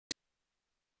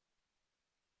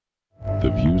The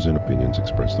views and opinions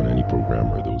expressed on any program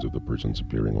are those of the persons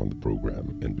appearing on the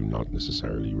program and do not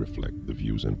necessarily reflect the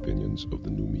views and opinions of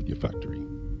the New Media Factory.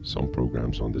 Some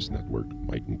programs on this network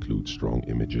might include strong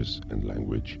images and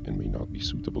language and may not be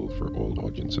suitable for all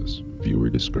audiences. Viewer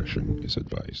discretion is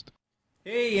advised.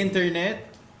 Hey Internet!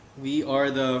 We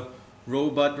are the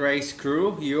RobotRice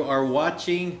crew. You are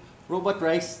watching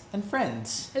RobotRice and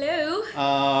Friends. Hello!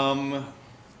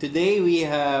 Today we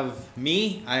have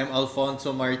me. I am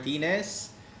Alfonso Martinez,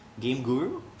 Game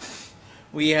Guru.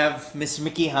 We have Miss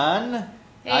Mickey Han,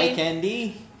 Hey. Eye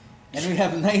Candy. And we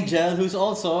have Nigel, who's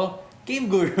also Game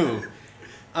Guru.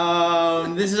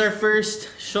 This is our first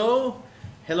show.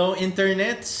 Hello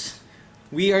Internets.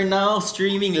 We are now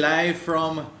streaming live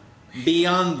from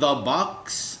Beyond the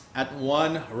Box at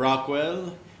 1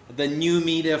 Rockwell, the New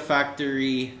Media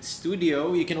Factory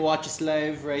studio. You can watch us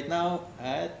live right now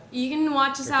at... You can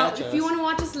watch us Or out. catch If you us. want to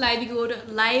watch us live, you can go to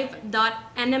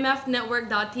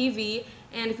live.nmfnetwork.tv.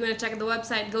 And if you want to check out the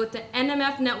website, go to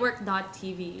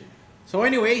nmfnetwork.tv. So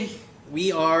anyway,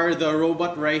 we are the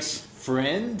RobotRice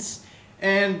Friends.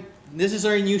 And this is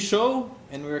our new show.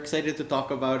 And we're excited to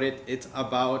talk about it. It's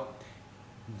about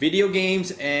video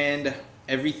games and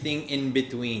everything in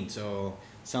between. So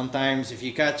sometimes if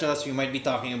you catch us, we might be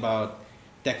talking about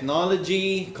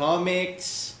technology,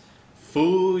 comics,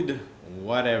 food,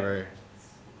 whatever,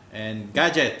 and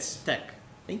gadgets. Tech.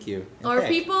 Thank you. And Or tech.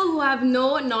 people who have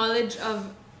no knowledge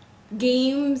of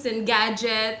games and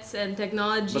gadgets and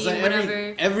technology, Basta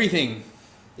whatever. everything.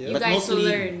 You But guys will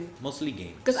mostly, learn. mostly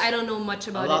games. Because I don't know much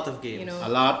about lot it. of games. You know. A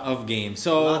lot of games.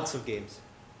 So Lots of games.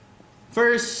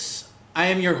 first, I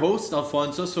am your host,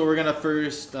 Alfonso. So we're gonna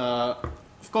first,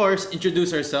 of course,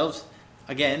 introduce ourselves.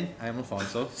 Again, I am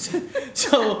Alfonso.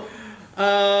 So,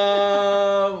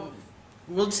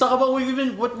 we'll just talk about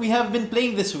what we have been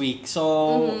playing this week.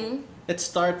 So, let's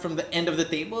start from the end of the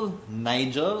table.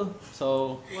 Nigel.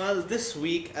 So, Well, this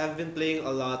week I've been playing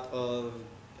a lot of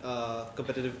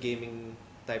competitive gaming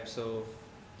types of.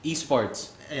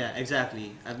 esports. Yeah, exactly.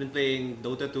 I've been playing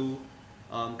Dota 2,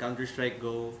 Counter-Strike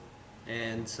Go,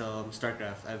 and some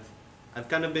StarCraft. I've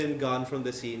kind of been gone from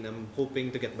the scene. I'm hoping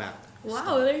to get back.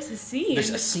 Wow, there's a scene. There's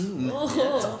a scene. Oh.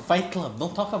 It's a Fight Club.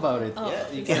 Don't talk about it. Oh, Yeah,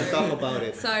 you okay. can't talk about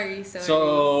it. Sorry.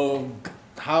 So,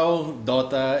 how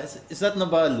Dota is that na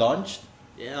ba launched?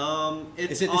 Yeah,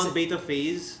 it's Is it- on beta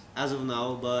phase as of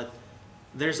now, but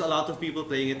there's a lot of people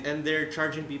playing it, and they're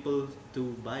charging people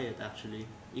to buy it. Actually,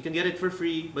 you can get it for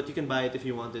free, but you can buy it if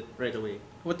you want it right away.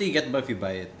 What do you get ba if you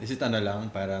buy it? Is it ano lang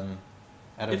parang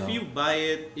I don't If know. you buy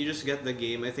it, you just get the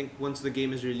game. I think once the game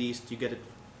is released, you get it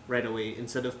right away.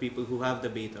 Instead of people who have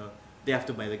the beta, they have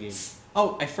to buy the game.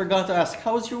 Oh, I forgot to ask.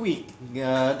 How was your week?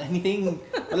 Anything?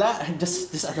 Wala?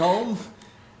 Just at home.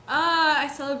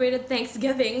 I celebrated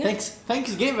Thanksgiving.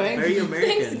 Thanksgiving. Very American.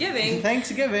 Thanksgiving.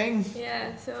 Thanksgiving.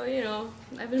 Yeah, so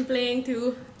I've been playing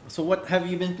too. So what have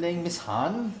you been playing, Miss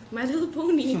Han? My Little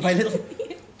Pony. My Little.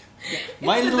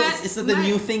 My the Little. best- Is that the my-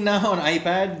 new thing now on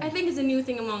iPad? I think it's a new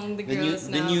thing among the The new, girls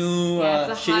the now. new. Yeah,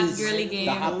 it's a hot shiz, girly game.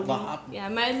 The hot. Yeah,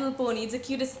 My Little Pony. It's the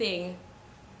cutest thing.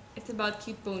 It's about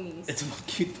cute ponies. It's about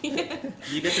cute.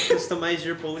 You get to customize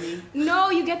your pony. No,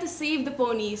 you get to save the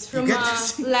ponies from get to a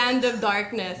save- land of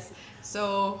darkness.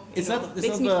 So Is that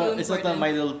makes me feel is that the important. My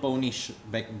Little Pony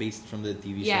based from the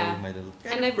TV Yeah. show My Little? What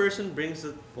kind And of I- person brings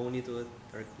a pony to a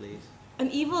dark place? An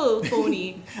evil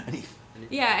pony.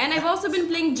 Yeah, and I've also been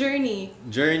playing Journey.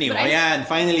 Journey. But Oh, I- yeah, and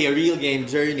finally a real game,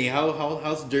 Journey.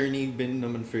 How's Journey been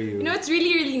naman for you? It's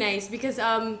really really nice because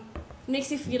it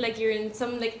makes you feel like you're in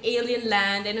some like alien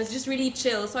land and it's just really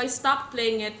chill. So I stopped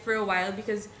playing it for a while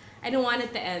because I don't want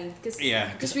it to end. Cause Yeah,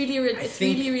 it's really I it's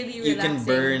think really you relaxing.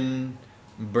 can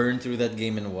burn through that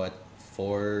game in what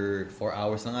 4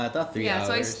 hours lang ata, 3 Yeah, hours.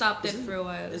 so I stopped it for a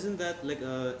while. Isn't that like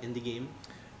a indie game?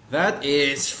 That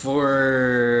is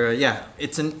for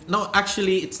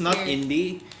actually it's not Here.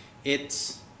 indie.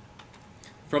 It's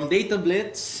from Data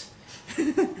Blitz.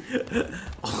 You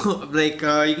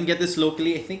can get this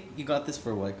locally. I think you got this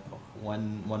for what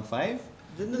 1.15.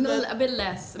 Didn't No, that, a bit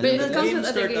less. But little it bit. comes game with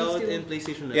other start games out too. in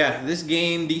PlayStation Network? Yeah, this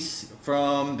game,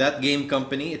 from that game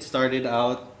company, it started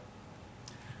out.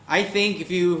 I think if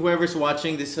whoever's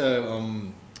watching this,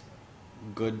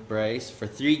 good price for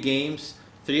 3 games,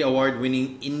 3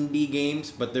 award-winning indie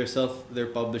games, but they're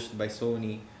published by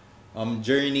Sony.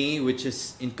 Journey, which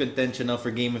is in contention now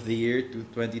for Game of the Year,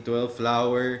 2012.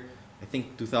 Flower, I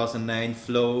think 2009.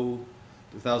 Flow,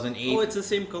 2008. Oh, it's the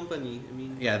same company. I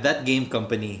mean, Yeah, that game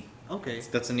company. okay.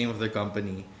 That's the name of their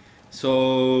company.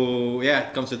 So yeah,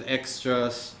 it comes with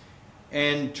extras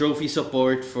and trophy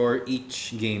support for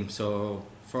each game. So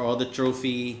for all the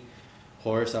trophy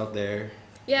whores out there,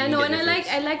 Yeah, Really no, get and your I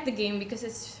fix. like the game because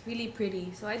it's really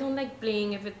pretty. So I don't like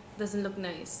playing if it doesn't look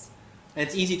nice. And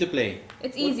it's easy to play.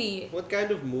 It's easy. What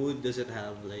kind of mood does it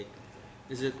have? Like,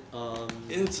 is it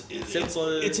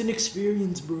simple? It's an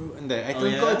experience, bro. And I Oh,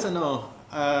 think yeah? it's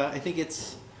I think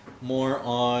it's more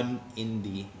on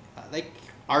indie, like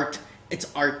art. It's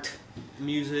art.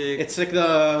 music? It's like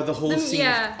the whole scene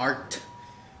yeah. of art.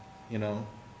 You know,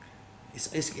 it's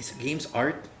games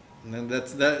art. And then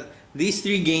that's the these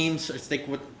three games. It's like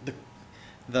what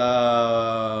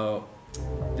the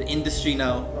the industry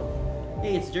now.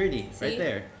 Hey, it's Journey right See?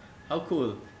 there. How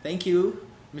cool! Thank you,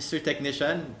 Mr.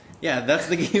 Technician. Yeah, that's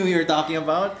the game we were talking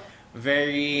about.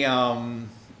 Very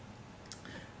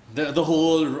the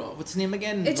whole what's his name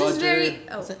again? It's just very-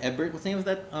 What's that, Ebert? What's the name of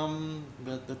that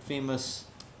that famous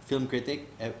film critic?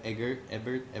 Ebert,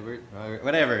 or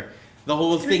whatever. The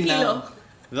whole thing now. Kilo.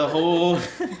 The whole.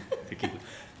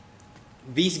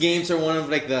 These games are one of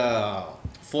like the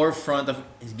forefront of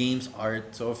his games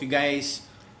art. So if you guys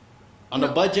on a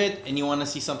No. budget and you want to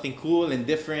see something cool and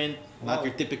different, not Wow.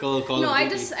 your typical Call No, of I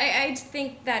Duty. just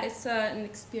think that it's an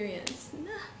experience.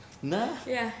 Nah,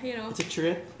 Yeah, you know. it's a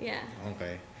trip. Yeah.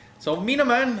 Okay. So me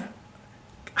naman,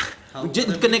 How- just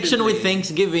in what have you connection been with playing?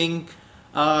 Thanksgiving,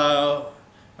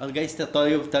 I'll guys tell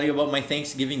you about my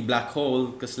Thanksgiving black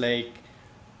hole because like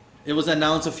it was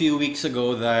announced a few weeks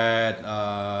ago that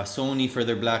Sony for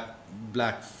their Black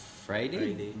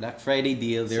Friday. Black Friday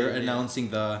deal, they're Sale, yeah. announcing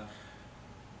the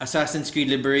Assassin's Creed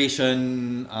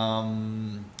Liberation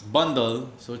bundle.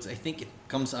 So it's I think it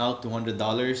comes out to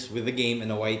 $100 with the game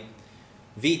and a white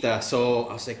Vita. So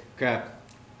I was like, crap,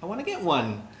 I want to get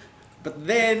one. But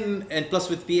then, and plus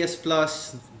with PS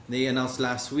Plus, they announced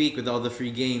last week with all the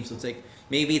free games. So it's like,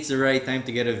 maybe it's the right time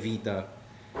to get a Vita.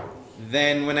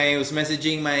 Then when I was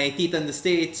messaging my tita in the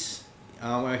States,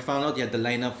 I found out you had to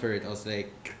line up for it. I was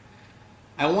like,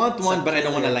 I want one, but I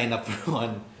don't want to line up for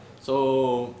one.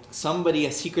 So somebody,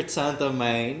 a secret Santa of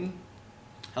mine,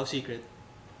 How secret?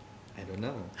 I don't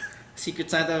know, secret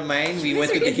Santa of mine, we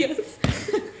went to Mr. the, Idiots.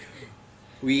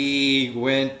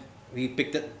 we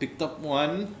picked up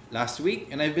one last week,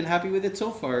 and I've been happy with it so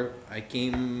far. I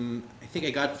think I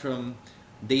got from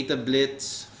Data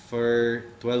Blitz for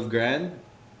 12 grand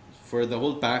for the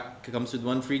whole pack. It comes with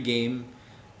one free game.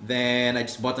 Then I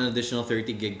just bought an additional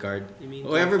 30 gig card. You mean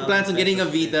Whoever 12,000 plans on getting a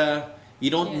pesos, Vita, you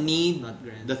don't Yeah. need Not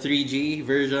grand. the 3G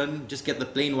version. Just get the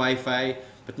plain Wi-Fi.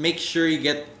 But make sure you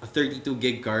get a 32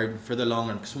 gig card for the long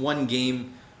run. Because one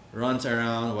game runs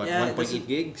around, what, Yeah, it 1.8 doesn't-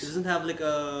 gigs? It doesn't have like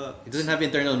a. It doesn't have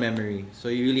internal memory, so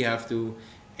you really have to,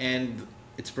 and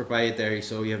it's proprietary,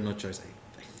 so you have no choice.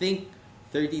 I think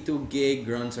 32 gig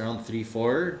runs around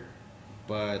 3-4,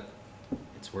 but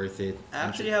it's worth it. I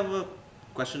actually have a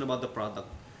question about the product.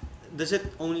 Does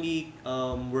it only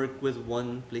work with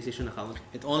one PlayStation account?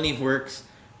 It only works.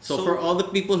 So, So- for all the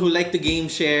people who like to game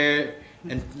share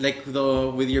and like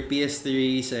with your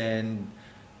PS3s and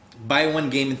buy one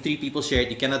game and 3 people share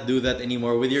it, you cannot do that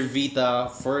anymore. With your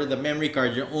Vita, for the memory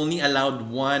card, you're only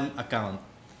allowed one account.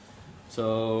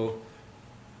 So,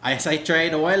 as I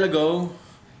tried a while ago,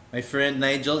 my friend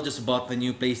Nigel just bought the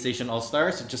new PlayStation All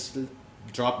Stars. It just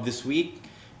dropped this week.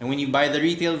 And when you buy the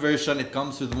retail version, it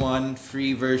comes with one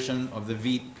free version of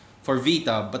the for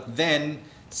Vita. But then,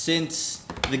 since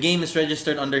the game is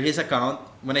registered under his account,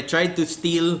 when I tried to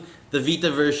steal the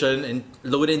Vita version and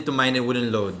load it into mine, it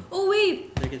wouldn't load. Oh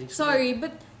wait. They're getting Sorry,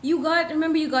 but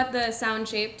remember you got the sound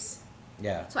shapes?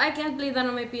 Yeah. So I can't play that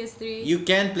on my PS3. You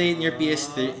can play it in your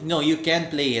PS3. No, you can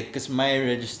play it because my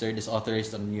registered is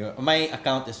authorized on your. My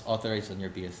account is authorized on your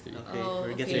PS3. Okay, Oh,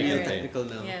 we're okay, getting real alright. technical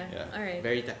now. Yeah. Yeah. All right.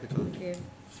 Very technical. Okay.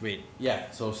 Sweet.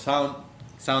 Yeah. So sound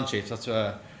shapes. That's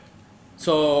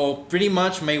So pretty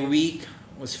much my week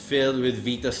was filled with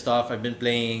Vita stuff. I've been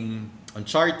playing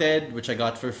Uncharted, which I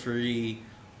got for free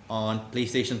on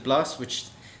PlayStation Plus, which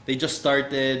they just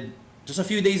started just a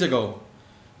few days ago.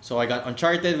 So I got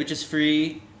Uncharted, which is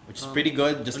free, which is pretty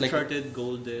good. Just like Uncharted,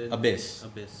 Golden, Abyss.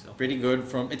 Abyss. Okay. Pretty good.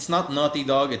 It's not Naughty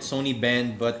Dog, it's Sony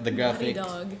banned, but the Naughty graphics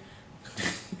dog.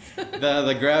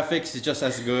 the graphics is just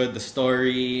as good. The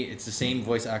story, it's the same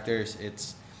voice actors.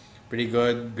 It's pretty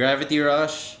good. Gravity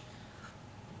Rush,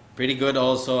 pretty good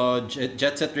also.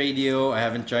 Jet Set Radio, I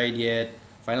haven't tried yet.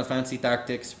 Final Fantasy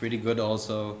Tactics, pretty good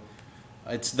also.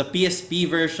 It's the PSP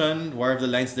version, War of the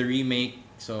Lines, the remake.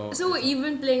 So You've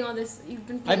been playing all this. You've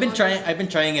been. I've Playing been all trying. this- I've been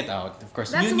trying it out. Of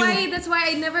course. That's new- why. That's why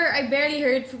I barely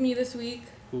heard from you this week.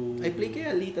 I play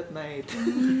kaya late at night.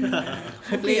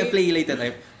 I play late at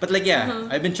night. But like yeah, Uh-huh.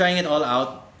 I've been trying it all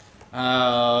out.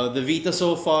 The Vita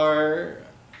so far,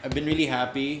 I've been really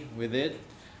happy with it.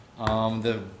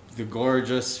 The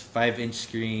gorgeous 5-inch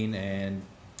screen and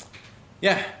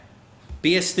yeah,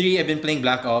 PS3, I've been playing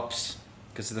Black Ops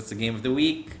because that's the game of the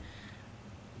week.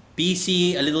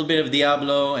 PC, a little bit of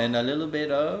Diablo and a little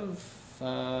bit of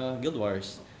Guild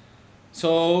Wars.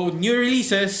 So new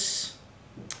releases.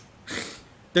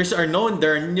 There are no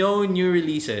new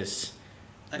releases.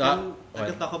 I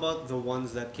can talk about the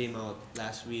ones that came out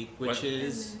last week, which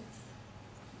is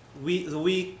the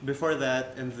week before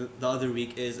that and the other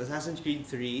week is Assassin's Creed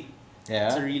 3. Yeah.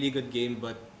 It's a really good game,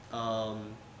 but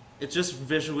it's just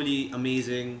visually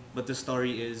amazing, but the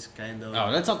story is kind of... Oh,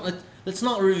 let's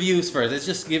not reviews first. Let's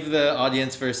just give the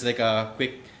audience first like a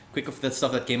quick of the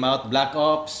stuff that came out. Black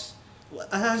Ops.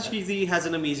 Assassin's Creed 3 has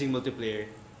an amazing multiplayer.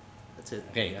 That's it.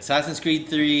 Okay, Assassin's Creed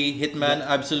 3, Hitman,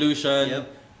 Absolution.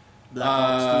 Yep. Black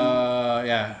Ops 2.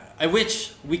 Yeah. I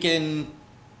wish we can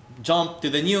jump to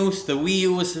the news. The Wii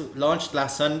U was launched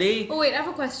last Sunday. Oh wait, I have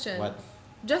a question. What?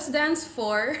 Just Dance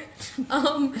 4,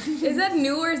 is that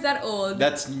new or is that old?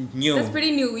 That's new. That's pretty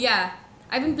new, yeah.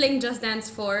 I've been playing Just Dance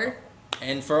 4.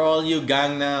 And for all you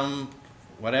Gangnam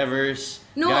whatevers,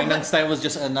 No, Gangnam but- Style was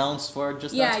just announced for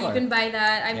Just Yeah, Dance 4. you can buy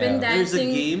that. I've Yeah. been There's a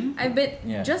dancing. game? I've been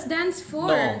Yeah. Just Dance 4.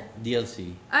 No,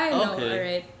 DLC. I know, Okay.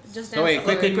 alright. Just Dance So wait, 4.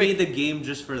 quick. They made the game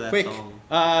just for that Quick. song.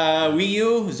 Wii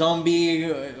U, Zombie,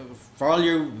 for all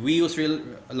your Wii U's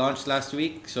launched last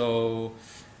week. So,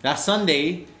 last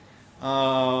Sunday,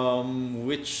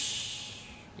 which,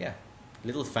 yeah,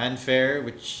 little fanfare,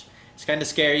 which is kind of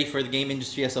scary for the game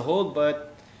industry as a whole,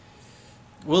 but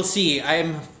we'll see.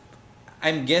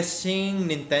 I'm guessing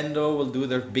Nintendo will do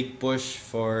their big push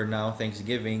for now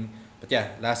Thanksgiving. But yeah,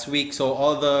 last week, so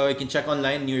you can check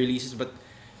online new releases, but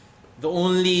the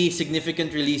only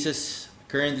significant releases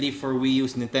currently for Wii U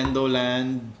is Nintendo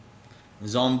Land,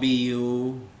 Zombie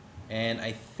U, and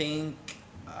I think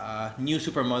new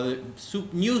Super Mario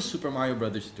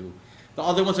Brothers 2. The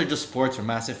other ones are just sports or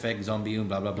Mass Effect, Zombie U,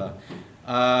 blah blah blah.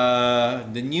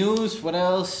 The news, what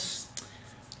else?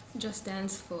 Just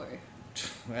Dance 4.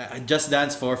 Just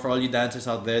Dance 4 for all you dancers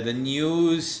out there. The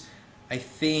news, I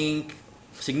think,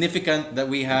 significant that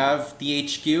we have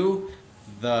THQ,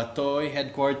 the toy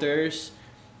headquarters,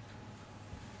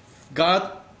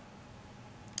 got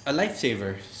a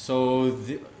lifesaver. So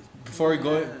before They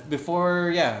were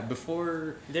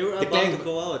about declaring- to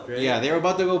go out, right? yeah, they were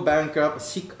about to go bankrupt.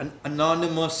 An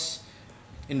anonymous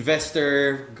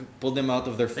investor pulled them out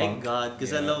of their Thank funk. God,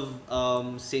 because I Yeah.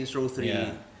 love Saints Row 3.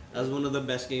 Yeah. That was one of the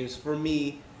best games for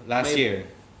me. Last year.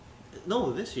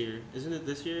 No, this year. Isn't it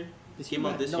this year? It came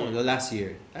out this no, year. the last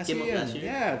year. Came out yeah. last year?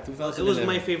 Yeah, It 2011. was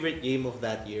my favorite game of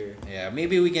that year. Yeah,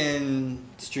 maybe we can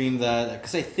stream that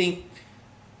because I think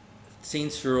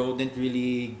Saints Row didn't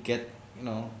really get,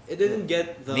 It didn't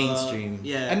get the mainstream.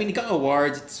 Yeah, I mean, it got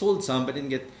awards, it sold some, but didn't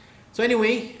get. So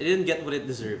anyway, it didn't get what it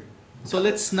deserved. so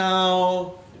let's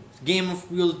now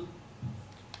we'll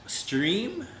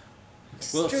stream.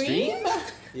 We'll Stream?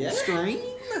 Yeah. Stream.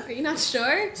 Are you not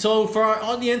sure? So for our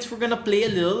audience, we're gonna play a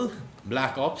little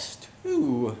Black Ops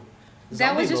 2.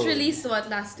 That was Zombie just mode. released what,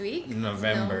 last week?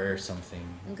 November or something.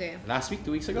 Okay. Last week,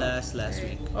 2 weeks ago. Last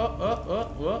Alright. week.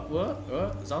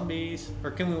 Zombies.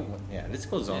 Or can we? Yeah, let's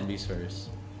go zombies first.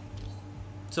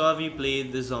 So have you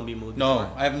played the zombie mode? No,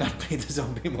 before? I have not played the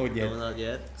zombie mode yet. No, not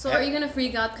yet. So are you gonna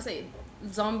freak out because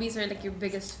zombies are like your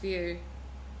biggest fear?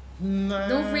 Nah.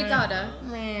 Don't freak out, ah.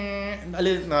 Nah. A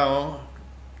little no.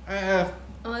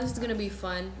 Oh, this is gonna be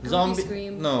fun. I hope Zombie. you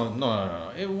scream. No.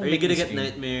 It won't Are you make gonna me get scream.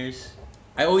 nightmares?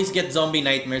 I always get zombie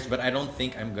nightmares, but I don't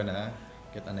think I'm gonna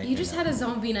get a nightmare. You just now. had a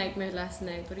zombie nightmare last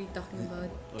night. What are you talking about?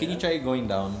 Oh, Can you yeah? try going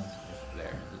down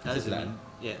there? As This is in- land.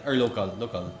 Yeah. Or local. There.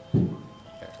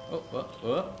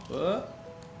 Oh.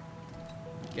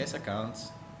 Guess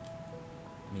accounts.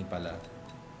 Me pala.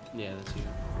 Yeah, that's you.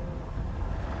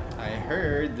 I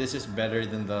heard this is better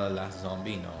than the last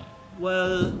zombie, no?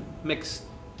 Well, mixed.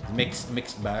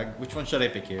 Mixed bag. Which one should I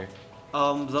pick here?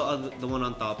 The one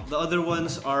on top. The other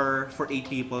ones are for 8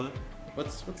 people.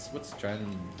 What's transit?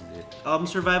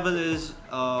 Survival is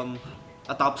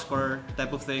a top score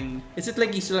type of thing. Is it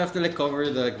like you still have to like cover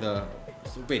the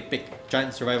so wait, pick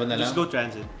survival na Just lang? go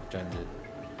transit. Transit.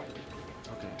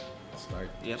 Okay. Start.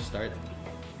 Yep. Start.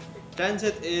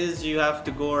 Transit is you have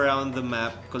to go around the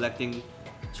map collecting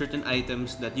certain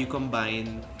items that you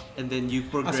combine and then you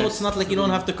progress. So it's not like you don't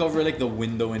through- have to cover like the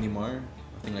window anymore?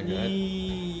 Nothing like that?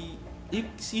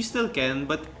 You still can,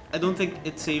 but I don't think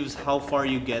it saves how far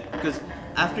you get because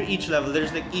after each level,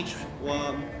 there's like each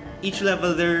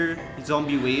level there are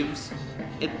zombie waves.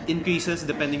 It increases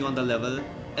depending on the level,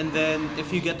 and then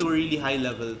if you get to a really high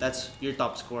level, that's your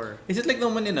top score. Is it like the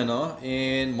one in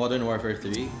Modern Warfare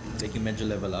 3? Like you medyo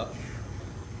level up?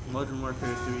 Modern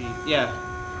Warfare 3, yeah.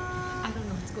 I don't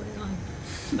know what's going on.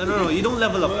 No, you don't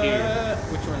level up here.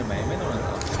 Which one am I? Am I the one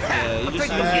on top? Yeah, you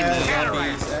just use your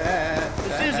knife.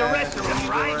 This is a restaurant,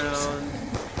 right?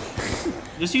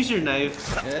 Just use your knife.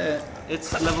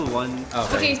 It's level 1.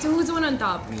 Okay, so who's the one on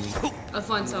top? Me.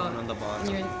 Alfonso. On the bottom.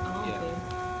 And you're oh,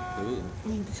 Yeah. okay.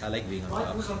 Ooh. I like being on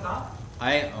top. Who's on top?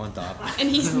 I on top. And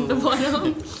he's in the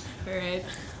bottom. Alright.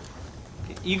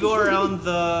 You go around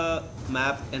the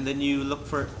map and then you look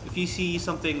for, if you see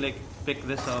something like pick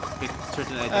this up, pick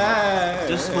certain items,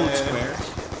 just hold square.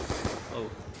 Oh,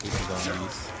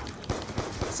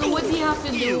 So what do you have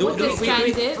to do with this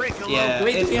transit? yeah.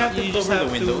 Wait, do you have to you just cover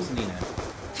have the windows? Hindi na.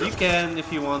 You can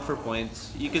if you want for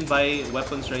points. You can buy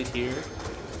weapons right here.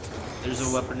 There's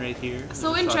a weapon right here. So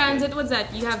There's in a transit, shotgun. what's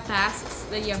that? You have tasks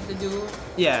that you have to do.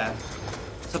 Yeah,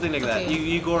 something like that. Okay.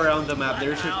 You go around the map.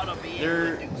 There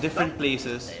are different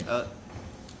places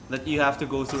that you have to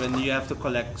go through, and you have to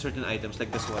collect certain items like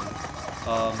this one.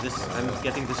 I'm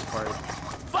getting this part.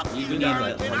 You need need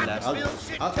that one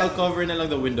last. I'll cover na lang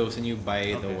the windows and you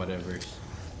buy the Okay. whatevers.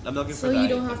 I'm looking So for you the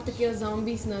don't items. have to kill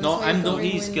zombies now. No, that's why I'm you're the-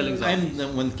 covering he's killing windows. I'm the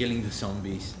one killing the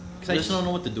zombies. Because I just don't know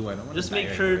what to do. I don't want Just to make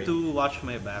die sure right to watch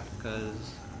my back, because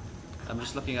I'm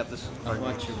just looking at this I'll part.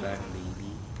 watch your back, baby.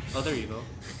 Oh, there you go.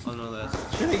 Oh no, that's.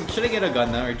 Should I get a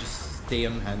gun now or just stay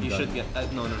on handgun? You should get.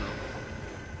 No.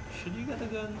 Should you get a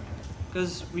gun?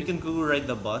 Because we can go ride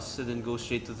the bus and then go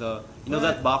straight to the. You know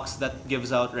What? that box that gives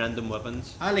out random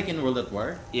weapons? like in World at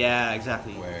War? Yeah,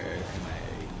 exactly. Where am I?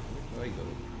 Where do I go?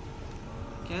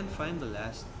 Can't find the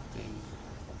last thing.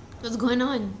 What's going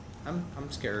on? I'm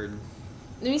scared.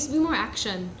 There needs to be more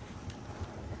action.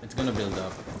 It's gonna build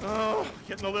up. Oh,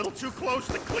 getting a little too close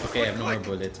to click, Okay, I have click, no more click.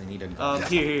 bullets. I need a gun.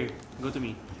 Here. Go to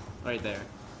me. Right there.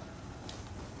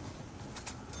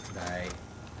 Die.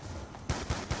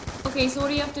 Okay, so what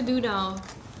do you have to do now?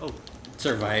 Oh,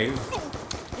 Survive.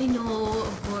 I know,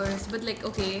 of course, but like,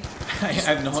 okay,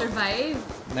 I'm not. survive.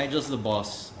 Nigel's the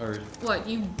boss. Or What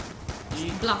you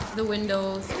block the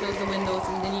windows, close the windows,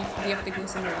 and then you have to go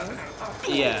somewhere else.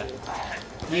 yeah.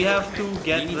 You have to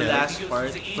get You need the a- last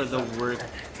part for the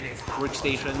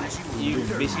workstation. You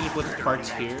basically put parts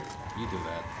here, you do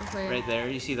that. Okay. right there.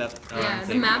 You see that? Yeah, the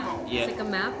thing? map. Yeah. It's like a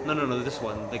map. No, this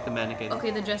one, like the mannequin.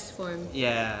 Okay, the dress form.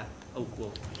 Yeah. Oh,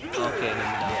 whoa. Okay, then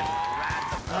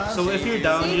down. So if you're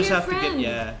down, Save you just your have to get,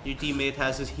 friend. your teammate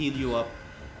has to heal you up,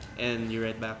 and you're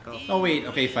right back up. Oh wait,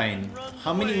 okay, fine.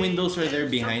 How many windows are there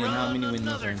behind and how many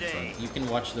windows are in front? You can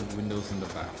watch the windows in the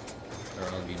back, or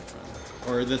I'll be in front.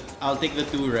 Or I'll take the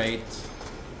two right,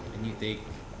 and you take.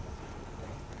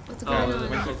 What's going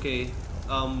on? Okay.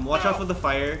 Watch out for the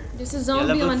fire. There's a zombie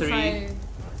level on 3. fire.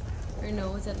 Or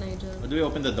no, was that Nigel? How do we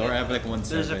open the door? I have like 1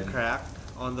 There's a second. crack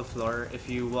on the floor. If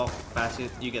you walk past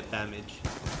it, you get damage.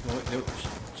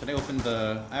 Should I open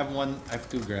the? I have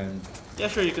 2 grand. Yeah,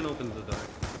 sure, you can open the door.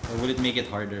 Or will it make it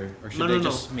harder? Or should No, I no.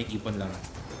 just make ipon lang?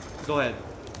 Go ahead.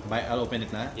 I'll open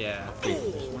it na. Yeah. Wait,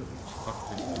 there's one.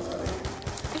 Fuck.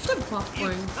 I should have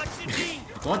popcorn.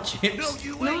 I want chips.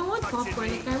 No, I want popcorn.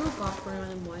 Like, I want popcorn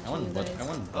when I'm watching I want you butter. guys. I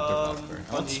want butter popcorn.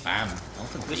 I want Auntie. spam. I want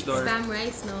some This bacon. door. Spam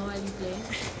rice, no, I you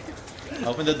play.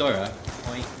 Open the door, ah.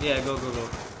 Oink. Yeah, go.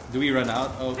 Do we run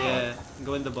out? Oh. Yeah,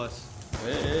 go in the bus.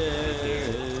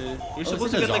 You're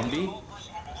supposed to to get, like- zombie?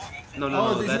 No,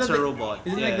 isn't that's that a like- robot.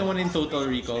 Isn't it yeah. like the one in Total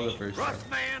Recall, the first one? Rough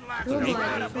man like Robot, me, my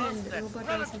but a friend. bus that's Robot is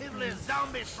my relatively friend.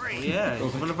 zombie free. Oh, yeah,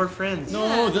 he's one of our friends.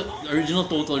 No, the original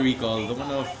Total Recall, the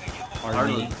one of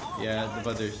Arnold. Arnold. Yeah, the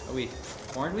brothers. Oh wait,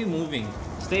 aren't we moving?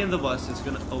 Stay in the bus. It's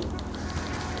gonna. Oh.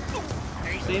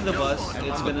 Stay in the bus.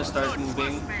 It's gonna start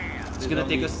moving. It's gonna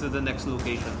take us to the next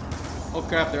location. Oh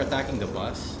crap, they're attacking the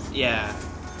bus. Yeah.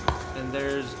 And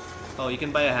there's. Oh, you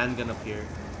can buy a handgun up here.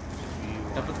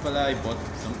 Dapat pala I bought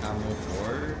some ammo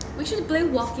for We should play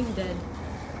Walking Dead.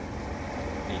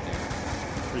 later.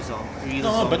 For zombie.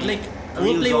 No, but like, a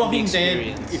we'll real play zombie Walking Dead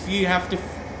experience. if you have to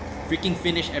freaking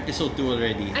finish episode 2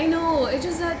 already. I know, it's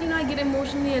just that, I get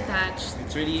emotionally attached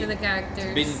It's really to the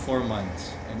characters. been 4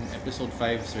 months and episode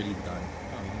 5 is already done.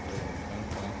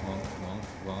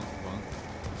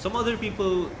 Some other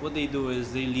people, what they do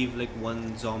is they leave like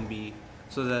one zombie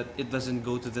so that it doesn't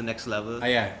go to the next level. Ah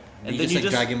yeah, And you then just you like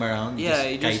just- drag him around. Yeah,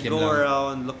 you just kite him go lang.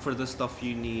 around, look for the stuff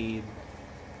you need,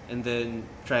 and then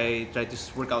try to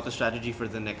work out a strategy for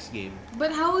the next game.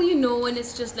 But how will you know when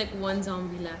it's just like one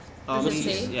zombie left? Does it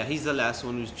say? Yeah, he's the last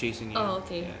one who's chasing you. Oh,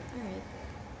 okay. Yeah. Alright.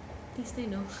 At least I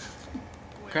know.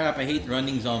 Crap, I hate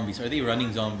running zombies. Are they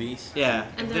running zombies? Yeah,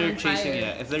 And if they're they're on chasing,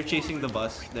 fire. if they're chasing the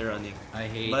bus, they're running. I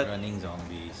hate But- running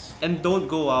zombies. And don't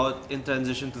go out in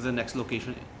transition to the next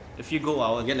location. If you go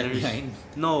out, You get left there's behind.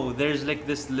 no, there's like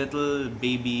this little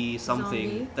baby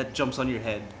something Zombie? that jumps on your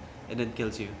head and then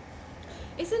kills you.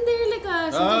 Isn't there like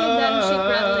a something like that in Shake,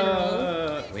 Rattle, and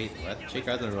Roll? Wait, what? Shake,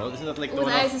 rattle, and roll? Isn't that like the With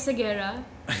one Isa Segura?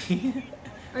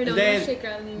 Or no, Then, not Shake,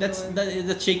 Rattle, and that's Roll.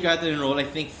 the Shake, Rattle, and Roll. I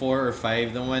think 4 or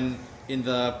 5. The one in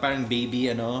the parang baby,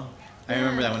 ano. I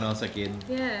remember that when I was a kid.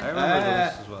 I Yeah. remember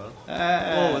those as well.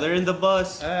 Oh, they're in the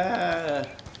bus. Oh.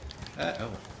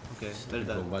 Okay, they're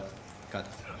done. What? Cut.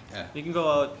 You can go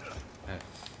out. Ah.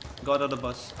 Go out of the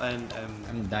bus. I'm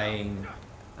dying.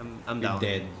 I'm You're down.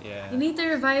 dead. Yeah. You need to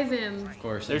revive him. Of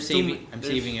course. There's I'm there's-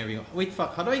 saving everyone. Wait,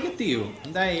 fuck. How do I get to you?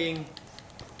 I'm dying.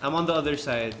 I'm on the other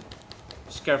side.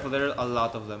 Just careful. There are a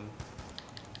lot of them.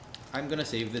 I'm gonna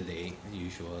save the day as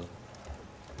usual.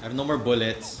 I have no more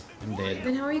bullets. I'm dead.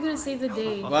 Then how are you gonna save the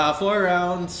day? Wow, 4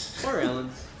 rounds. 4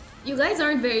 rounds. You guys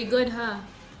aren't very good, huh?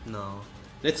 No.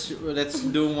 Let's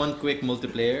do one quick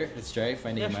multiplayer. Let's try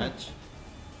finding a Yeah, sure. match.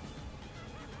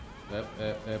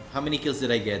 How many kills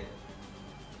did I get?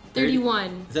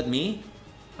 31. Is that me?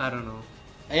 I don't know.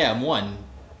 Yeah, I'm 1.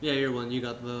 Yeah, you're one. You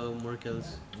got the more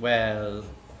kills. Well,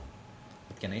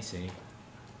 what can I say?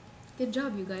 Good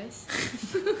job, you guys.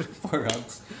 4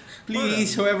 rounds.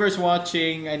 Please, whoever's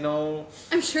watching, I know.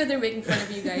 I'm sure they're making fun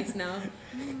of you guys now.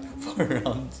 4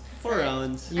 rounds. 4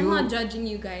 rounds. I'm not judging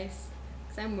you guys.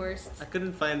 Because I'm worst. I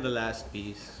couldn't find the last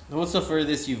piece. What's the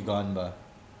furthest you've gone, ba?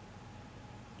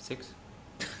 6.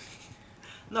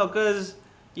 No, because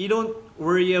you don't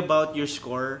worry about your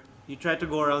score. You try to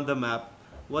go around the map.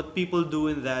 What people do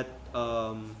in that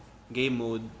game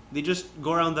mode, they just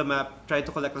go around the map, try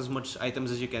to collect as much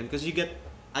items as you can. Because you get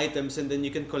items and then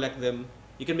you can collect them.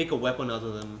 You can make a weapon out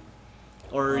of them.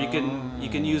 Or you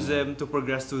can use them to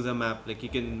progress through the map. Like you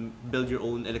can build your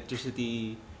own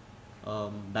electricity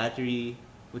battery,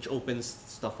 which opens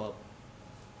stuff up.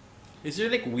 Is there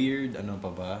like weird, ano pa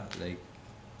ba? Like,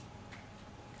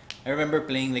 I remember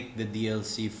playing like the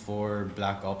DLC for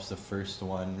Black Ops, the first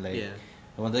one. Like, Yeah.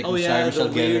 the one like Oh with yeah, Cyrus the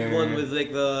weird Gellar. one with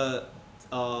like the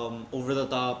over the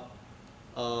top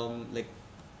like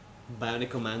bionic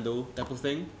commando type of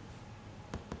thing.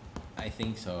 I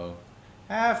think so.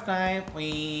 Halftime.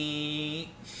 We.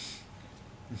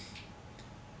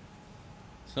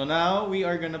 So now we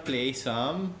are gonna play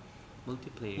some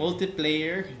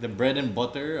multiplayer, the bread and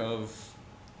butter of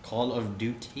Call of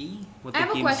Duty. What I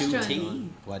have a the question. Duty?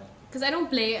 What? Because I don't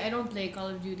play Call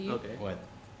of Duty. Okay. What?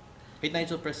 Wait,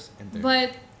 Nigel, press enter.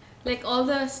 But like all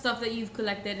the stuff that you've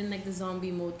collected in like the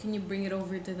zombie mode, can you bring it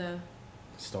over to the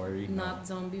Story. not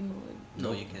zombie mode? No,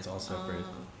 Nope, you can't. It's all separate.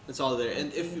 It's all there.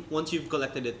 And if once you've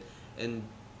collected it, and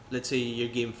let's say your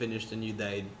game finished and you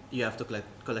died, you have to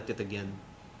collect it again.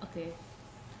 Okay.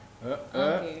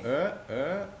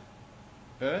 Okay.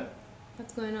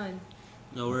 What's going on?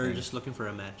 No, we're Okay. just looking for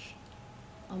a match.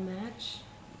 A match?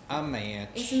 A match.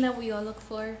 Isn't that what we all look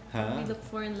for? Huh? What we look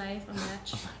for in life? A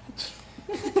match?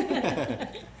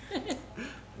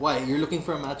 Why? You're looking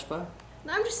for a match, pa?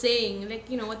 No, I'm just saying, like,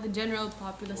 you know, what the general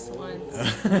populace wants.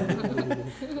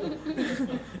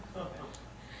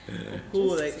 Cool,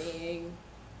 Just like saying.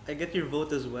 I get your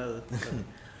vote as well.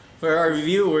 For our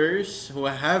viewers who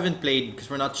haven't played, because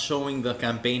we're not showing the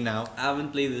campaign now, I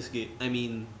haven't played this game. I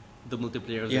mean, the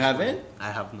multiplayer. of You this one. haven't? I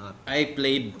have not. I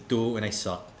played 2 and I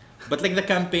sucked. But like the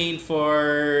campaign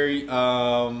for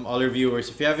all our viewers,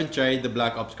 if you haven't tried the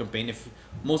Black Ops campaign, if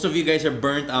most of you guys are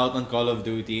burnt out on Call of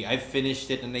Duty, I've finished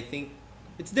it and I think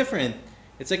it's different.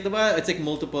 It's like it's like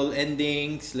multiple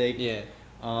endings, like Yeah.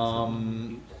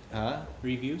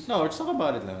 Reviews? No, let's talk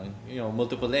about it lang. You know,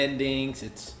 multiple endings.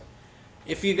 It's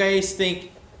if you guys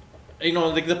think, you know,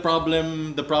 like the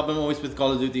problem always with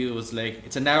Call of Duty was like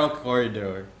it's a narrow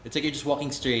corridor. It's like you're just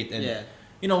walking straight and Yeah.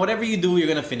 you know whatever you do you're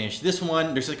gonna finish. This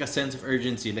one there's like a sense of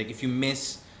urgency. Like if you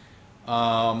miss,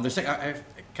 there's like I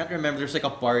can't remember. There's like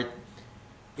a part.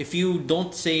 If you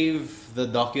don't save the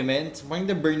document, when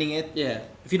they're burning it, Yeah.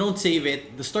 if you don't save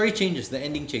it, the story changes. The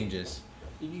ending changes.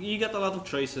 You get a lot of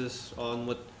choices on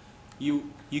what you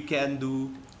can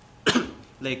do,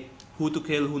 like who to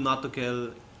kill, who not to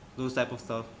kill, those type of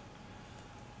stuff.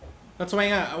 That's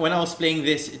why when I was playing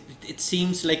this, it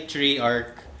seems like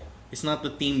Treyarch is not the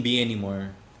Team B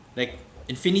anymore. Like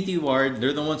Infinity Ward,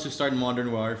 they're the ones who started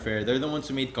Modern Warfare. They're the ones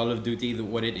who made Call of Duty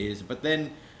what it is. But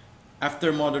then,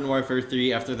 after Modern Warfare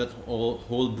 3, after that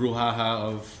whole brouhaha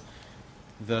of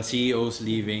the CEOs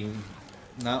leaving,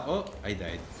 now I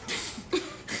died.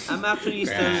 I'm actually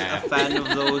still a fan of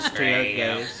those Treyarch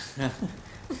guys.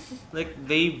 Like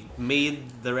they made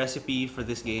the recipe for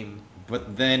this game.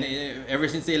 But then, ever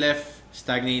since they left,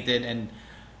 stagnated. And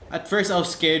at first, I was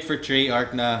scared for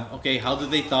Treyarch na, okay, how do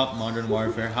they top Modern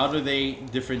Warfare? How do they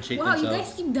differentiate Wow, you themselves?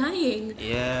 guys keep dying.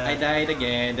 Yeah. I died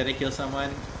again. Did I kill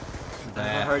someone? I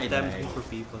have a hard I time died. for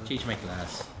people. Change my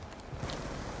class.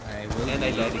 I will. And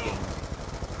I died again.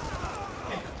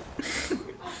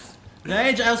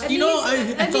 Nige,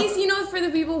 At least you know for the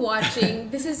people watching,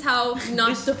 this is how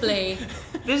not to play.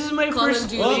 This is my Call of first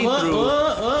Duty.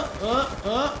 playthrough.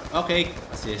 Okay,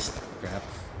 assist. Crap.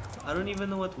 I don't even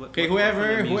know what. Okay, what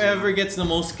I'm whoever using. gets the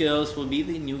most kills will be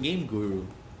the new game guru.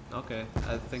 Okay,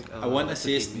 I think. One that's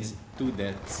assist, the team. 2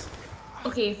 deaths.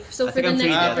 Okay, so I for think the I'm next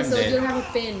free dead. episode, I'm dead. you'll have a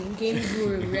pin, Game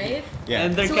Guru, right? Yeah.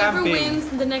 And they're So whoever camping. wins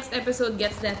the next episode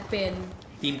gets that pin.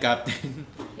 Team captain.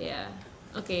 Yeah.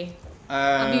 Okay.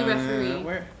 I'll be referee.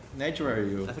 Where? Nige, where are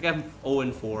you? I think I'm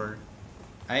 0-4,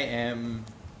 I am.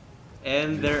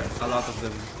 and there are a lot of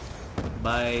them.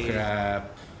 By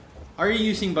Crap. Are you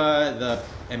using the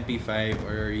MP5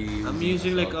 or are you? I'm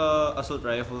using like a assault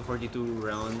rifle, 42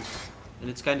 rounds, and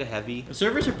it's kind of heavy. The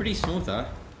servers are pretty smooth, huh?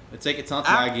 It's like it's not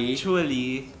laggy.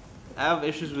 Actually, I have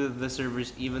issues with the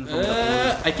servers even from the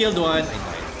old. I killed one. I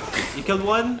died. You killed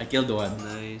one? I killed one.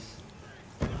 Nice.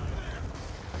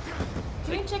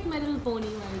 Can I check My Little Pony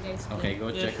while you guys play? Okay, go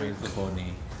Yeah, check sure. my little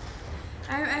pony.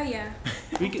 Yeah.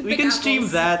 We Pick can stream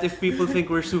apples. that if people think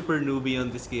we're super newbie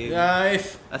on this game.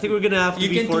 If I think we're gonna have to you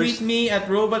be can forced. tweet me at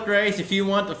RobotRice if you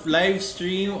want a live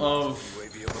stream of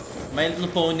My Little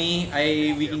Pony.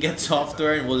 We can get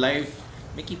software and we'll live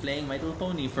Mickey playing My Little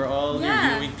Pony for all your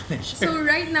Yeah. viewing pleasure. So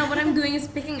right now, what I'm doing is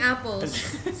picking apples,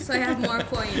 so I have more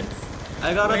coins.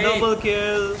 I got Wait. a double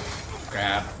kill.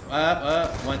 Crap.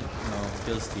 One. No,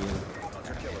 kill steal.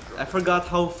 I forgot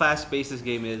how fast paced this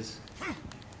game is.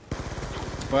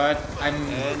 But And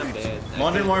I'm dead.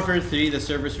 Modern Okay. Warfare 3, the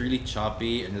server's really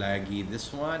choppy and laggy.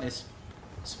 This one is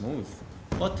smooth.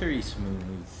 Buttery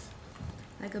smooth.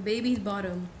 Like a baby's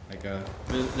bottom. Like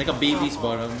a baby's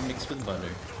bottom mixed with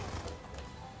butter.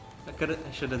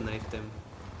 I should have knifed him.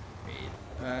 Wait.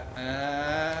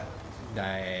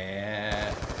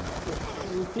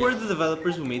 Who are the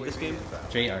developers who made this game?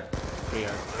 Treyarch.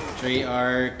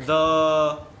 Treyarch.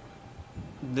 Treyarch.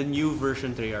 The new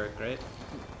version Treyarch, right?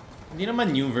 Hindi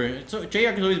naman new version. So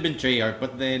Treyarch has always been Treyarch,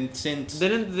 but then since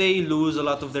Didn't they lose a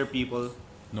lot of their people?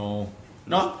 no,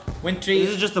 when Is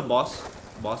Treyarch. it just the bosses?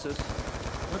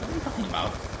 What are you talking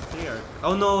about? Treyarch.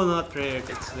 Oh no, not Treyarch.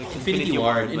 It's like Infinity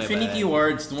Ward. my Infinity bad.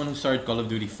 Ward's the one who started Call of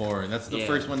Duty 4. That's the Yeah.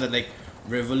 first one that like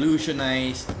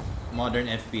revolutionized modern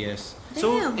FPS.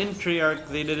 So Damn. in Treyarch,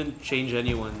 they didn't change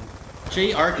anyone.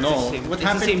 Treyarch, It's no. the same, What it's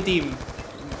happened? the same team.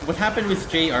 What happened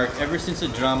with Treyarch? Ever since the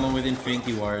drama with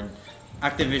Infinity Ward,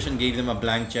 Activision gave them a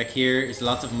blank check. Here is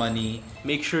lots of money.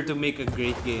 Make sure to make a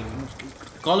great game.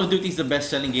 Call of Duty is the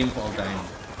best-selling game of all time.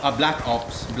 Black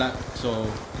Ops. Black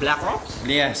Ops?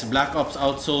 Yes, Black Ops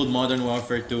outsold Modern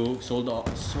Warfare 2.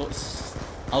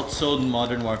 Outsold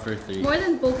Modern Warfare 3. More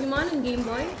than Pokemon and Game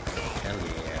Boy? Hell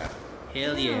yeah.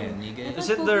 Hell yeah, nigga. Is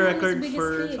it the Pokemon's record biggest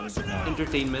for game.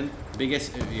 entertainment?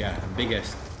 Biggest,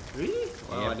 biggest. Really?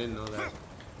 Wow, Yep. I didn't know that.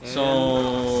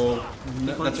 So,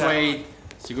 that's why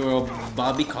siguro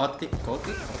Bobby Kotick,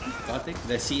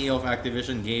 the CEO of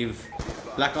Activision, gave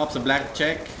Black Ops a blank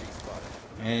check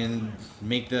and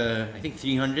make I think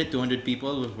 200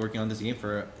 people was working on this game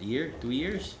for a year, 2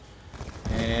 years.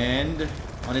 And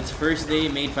on its first day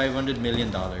made $500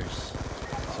 million.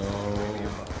 So,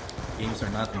 games are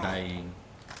not dying.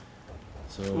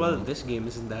 So, Well, this game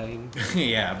isn't dying.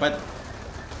 yeah, but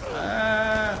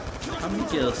how many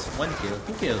kills? 1 kill.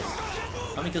 2 kills.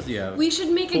 How many kills do you have? We should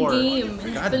make 4. a game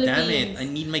in God the Philippines. damn it! I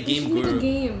need my We game should make guru. a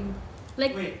game.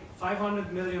 Like, Wait,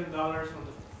 $500 million on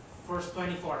the first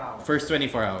 24 hours. First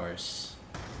 24 hours.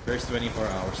 First 24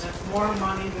 hours. That's more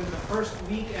money than the first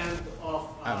weekend of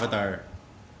Avatar.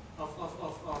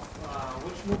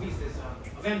 Which movie is this?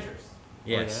 Avengers.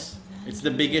 Yes. It's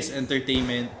the biggest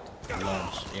entertainment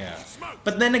launch. Yeah.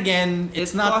 But then again,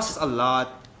 it's It not. costs a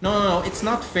lot. No. It's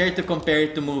not fair to compare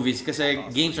it to movies because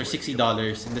games are $60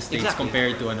 in the States Exactly.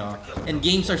 compared to and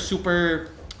games are super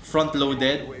front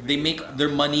loaded. They make their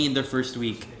money in the first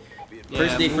week.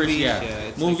 First day, movies,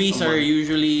 it's Movies like a are month.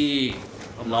 usually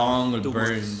long 2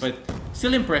 burn, months. but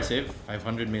still impressive.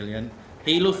 500 million.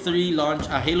 Halo 3 launched.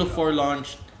 Halo 4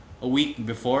 launched a week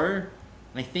before.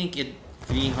 I think it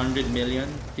 300 million,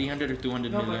 300 or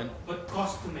 200 No, million. but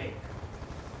cost to make.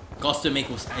 Cost to make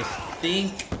was, I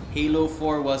think, Halo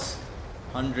 4 was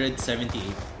 178.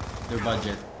 Their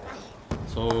budget.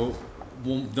 So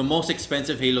the most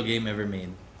expensive Halo game ever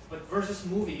made. But versus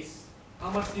movies, how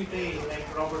much do you pay like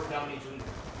Robert Downey Jr.?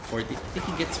 40. I think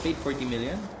he gets paid 40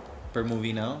 million per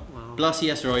movie now. Wow. Plus he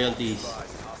has royalties.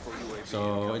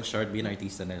 So in short, be an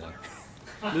artista na lang.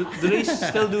 Do they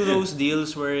still do those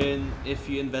deals wherein if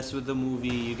you invest with the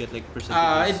movie, you get like It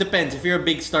percentages? depends. If you're a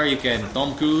big star, you can.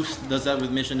 Tom Cruise does that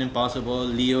with Mission Impossible.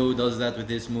 Leo does that with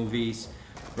his movies.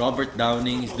 Robert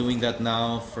Downing is doing that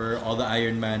now for all the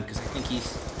Iron Man because I think he's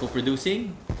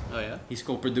co-producing. Oh yeah. He's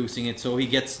co-producing it, so he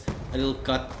gets a little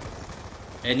cut,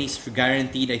 and he's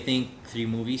guaranteed, I think, 4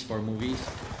 movies.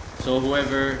 So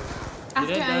whoever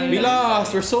After Did I Iron die? we Man.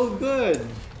 lost, we're so good.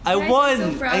 I Guys, I'm won!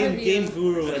 so proud I am of you. Game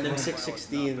Guru and I'm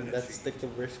 616. That's like the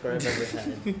worst score I've ever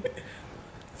had.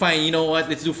 Fine, you know what?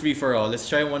 Let's do free for all. Let's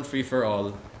try one free for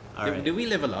all. Alright. Did we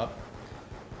level up?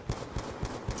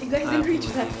 You guys didn't reach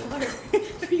that far.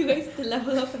 For you guys to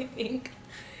level up, I think.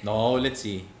 No, let's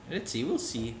see.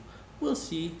 We'll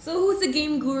see. So who's the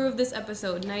game guru of this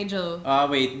episode? Nigel.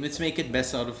 Wait, let's make it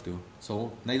best out of 2.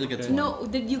 So Nigel gets one. No,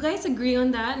 did you guys agree on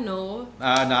that? No.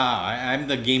 Nah, I'm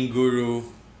the game guru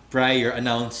prior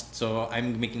announced, so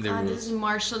I'm making the This is rules.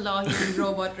 martial law here in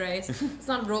RobotRice. It's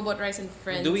not RobotRice and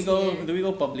friends. Do we go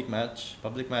here. public match?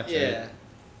 Public match, Yeah. right?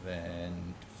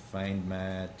 Then find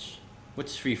match.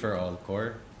 What's free for all?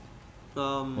 Core?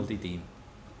 Multi-team.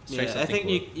 Let's try Yeah, I something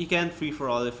think cool. you can't free for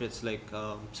all if it's like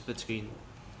split screen.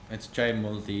 Let's try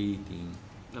multi-team.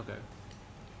 Okay.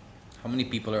 How many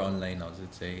people are online now? Does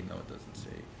it say? No, it doesn't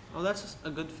say. Oh, that's a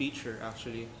good feature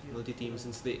actually. Multi-team,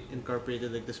 since they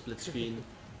incorporated like the split screen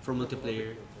for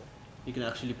multiplayer. You can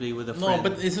actually play with a No, friend.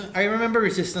 but I remember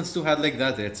Resistance 2 had like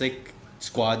that. It's like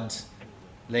squads.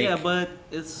 Like, yeah, but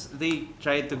they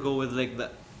tried to go with like the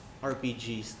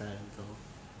RPG style though.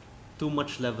 Too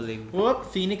much leveling. whoop,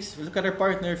 Phoenix. Look at our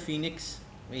partner, Phoenix.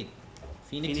 Wait.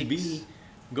 Phoenix B. Phoenix.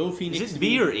 Go Phoenix Is it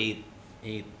B or 8?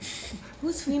 8.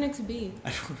 Who's Phoenix B? I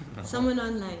don't know. Someone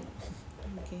online.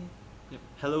 Okay. Yep.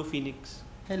 Hello Phoenix.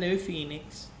 Hello,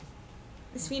 Phoenix.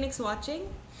 Is Phoenix watching?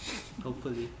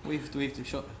 Hopefully. We have to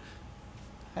show.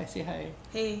 Hi, say hi.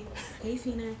 Hey. Hey,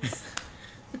 Phoenix.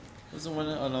 What's the one,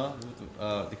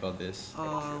 they call this?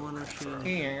 Oh, I wanna share.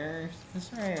 Here.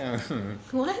 That's right.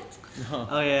 What? No.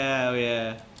 Oh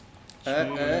yeah.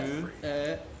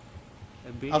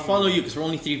 I'll follow you because we're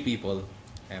only 3 people.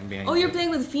 I'm behind Oh, you. you're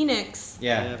playing with Phoenix.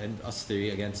 Yeah, Yeah. and us 3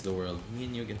 against the world. Me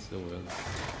and you against the world.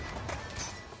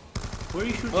 Where are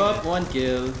you shooting? Up, at? 1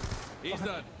 kill. He's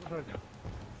done.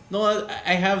 No,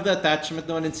 I have the attachment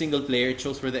the one in single player. It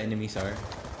shows where the enemies are.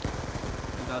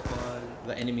 Got one.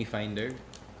 The enemy finder.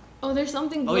 Oh, there's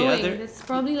something Oh, yeah, glowing. there- That's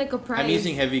probably like a prize. I'm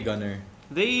using heavy gunner.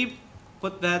 They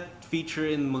put that feature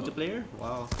in multiplayer?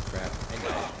 Wow. Crap. I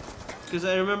got it. Because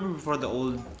I remember before the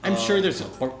old. I'm sure there's a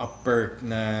perk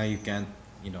na you can't,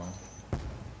 you know.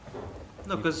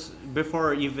 No, because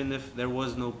before, even if there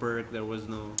was no perk,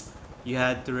 you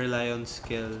had to rely on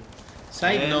skill.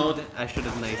 Side And note, I should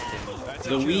have knifed him.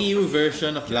 the Wii U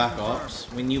version of Black Ops,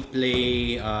 when you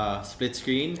play split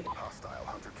screen,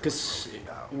 because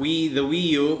the Wii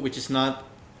U, which is not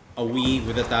a Wii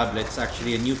with a tablet, it's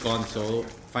actually a new console.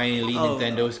 Finally, Oh,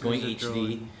 Nintendo's going there's a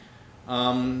HD.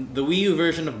 drone. The Wii U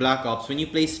version of Black Ops, when you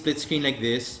play split screen like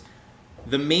this,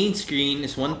 the main screen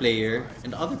is one player,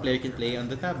 and the other player can play on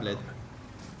the tablet.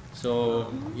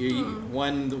 So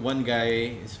one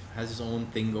guy has his own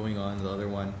thing going on, the other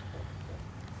one.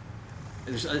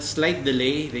 There's a slight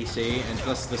delay, they say, and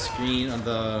plus the screen on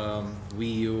the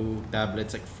Wii U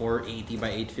tablet's like 480 by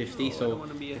 850, I so don't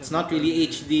wanna be a it's heavy not really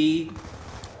gun. HD,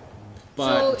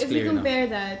 but So it's if clear you enough. compare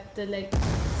that to like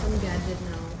some gadget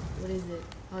now, what is it?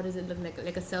 How does it look like?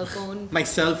 Like a cell phone? My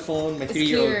cell phone, my It's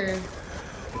 3-year-old, clear.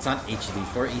 it's not HD.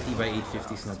 480 by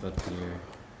 850 is not that clear.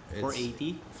 It's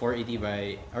 480? 480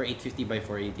 by or 850 by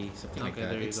 480, something like Okay,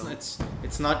 that. there you go.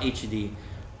 It's not HD.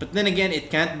 But then again,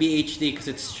 it can't be HD because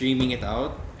it's streaming it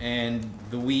out, and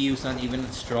the Wii U's not even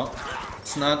strong.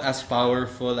 It's not as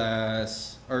powerful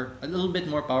as, or a little bit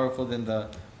more powerful than the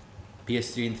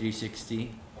PS3 and 360.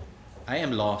 I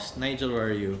am lost. Nigel, where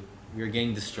are you? We're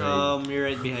getting destroyed. You're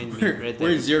right behind me. Right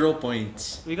We're there. 0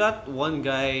 points. We got one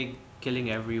guy killing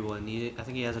everyone. I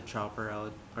think he has a chopper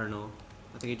out, or no?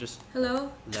 I think he just. Hello?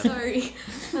 Left. Sorry.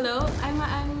 Hello?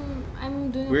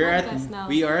 I'm doing We're a podcast now.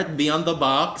 we are at Beyond the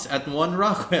Box at One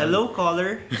Rockwell. Hello,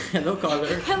 caller. Hello,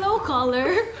 caller. Hello,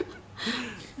 caller.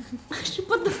 I should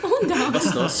put the phone down.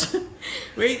 Bastos.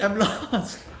 Wait, I'm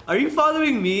lost. Are you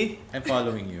following me? I'm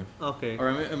following you. Okay. Or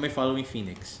am I following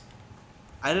Phoenix?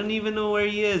 I don't even know where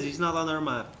he is. He's not on our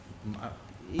map.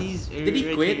 He's. Did he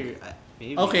right quit? here.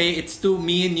 Maybe. Okay, it's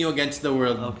me and you against the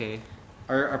world. Okay.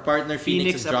 Our partner Phoenix,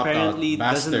 Phoenix has dropped apparently out.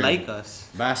 Bastard. doesn't like us.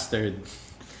 Bastard.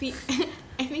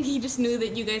 I think he just knew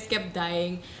that you guys kept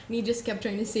dying, and he just kept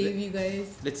trying to save you guys.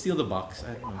 Let's steal the box.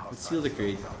 I don't know. Let's steal the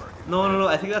crate. No.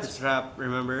 I think that's a trap.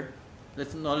 Remember?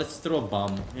 Let's throw a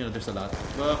bomb. You know, there's a lot.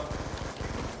 Well,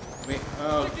 wait.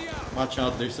 Oh, watch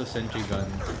out! There's a sentry gun.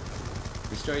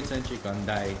 Destroyed sentry gun.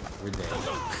 Die. We're dead.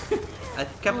 I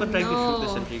kept on Oh, trying to shoot the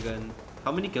no. sentry gun.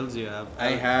 How many kills do you have?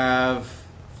 I have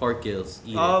 4 kills.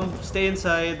 Eat it. Stay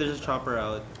inside. There's a chopper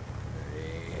out.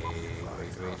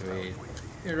 Wait.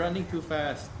 You're running too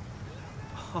fast.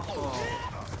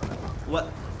 What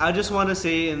I just want to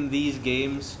say in these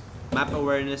games, map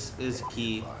awareness is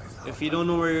key. If you don't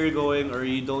know where you're going or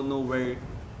you don't know where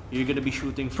you're gonna be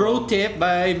shooting from, Pro tip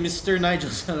by Mr. Nigel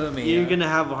Salome. you're gonna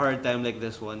have a hard time like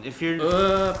this one. If you're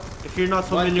not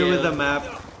one familiar with kill. the map,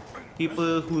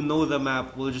 people who know the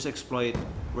map will just exploit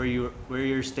where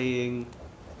you're staying.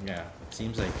 Yeah, it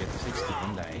seems like it. 60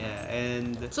 can die. Yeah,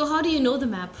 and So how do you know the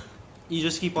map? you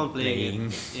just keep on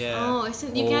playing. Playing. Yeah. Oh,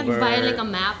 isn't you can't Over. buy like a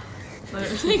map. Or,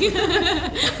 like,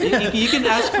 You can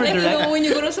ask for like you know, direct. when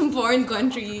you go to some foreign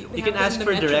country, they You can have it ask in the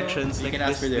for metro. directions. You Like can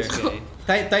ask for this guy.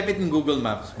 Type it in Google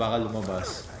Maps. Baka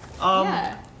lumabas.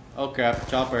 Yeah. Oh crap,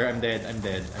 chopper, I'm dead.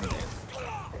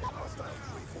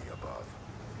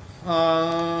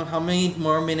 How many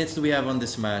more minutes do we have on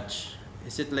this match?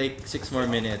 Is it like 6 more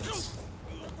minutes?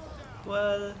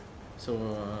 Well, So,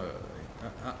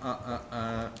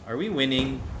 are we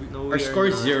winning? No, Our we are score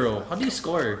is not. 0. How do you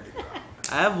score?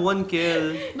 I have 1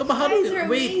 kill. No, but how You guys do are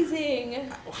wait? amazing.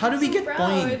 How do we So get proud.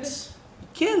 points?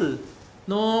 Kill.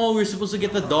 No, we're supposed to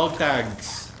get the dog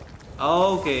tags.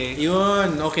 Oh, okay.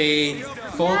 Yun, okay, Yeah,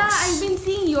 folks. I've been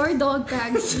seeing your dog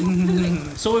tags.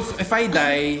 So if I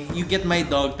die, you get my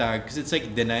dog tag because it's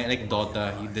like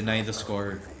Dota. You deny the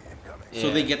score, so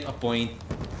Yeah. they get a point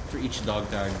for each dog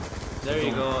tag. There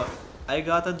you go. I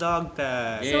got a dog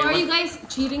tag. Yeah. So are what- you guys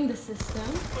cheating the system?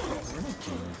 We're not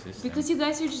cheating the system. Because you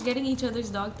guys are just getting each other's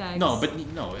dog tags. no, but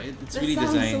no, it's that really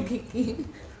sounds so designed. kicky.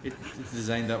 It's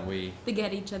designed that way. To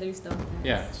get each other's dog tags.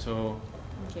 Yeah. So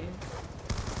Okay.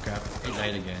 crap, I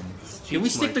died again. Cheat Can we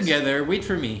stick smarts. together? Wait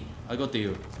for me. I'll go to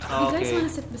you. You guys Okay. want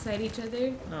to sit beside each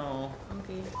other? No.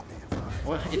 Okay.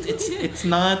 Well, it's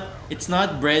not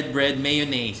bread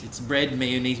mayonnaise. It's bread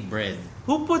mayonnaise bread.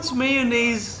 Who puts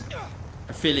mayonnaise?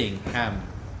 A filling ham.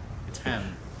 It's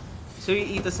ham. So you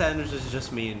eat a sandwich that's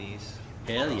just mayonnaise.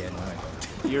 Hell yeah, no.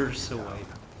 You're so white.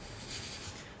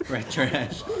 Right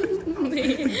trash.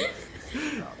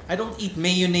 I don't eat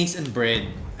mayonnaise and bread.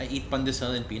 I eat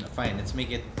pandesal and peanut. Fine, let's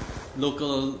make it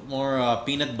local, more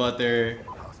peanut butter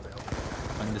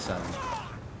pandesal.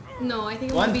 No, I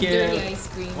think it One would be kill. dirty ice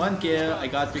cream. 1 kill. I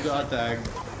got your dog tag.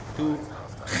 2.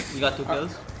 You got 2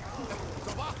 kills?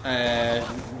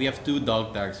 We have 2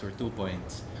 dog tags for 2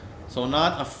 points. So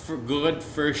not a good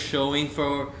first showing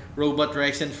for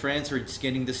RobotRice and friends. We're just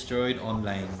getting destroyed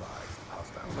online.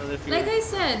 Well, if you're Like I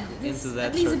said, into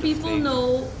that at least sort the of people thing.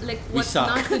 know like We what suck.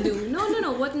 not to do.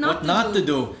 No, what not What not to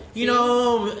do? You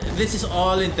know, this is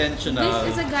all intentional.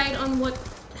 This is a guide on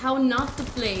how not to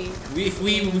play. If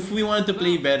we wanted to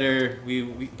play better,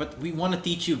 but we want to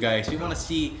teach you guys. We want to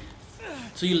see,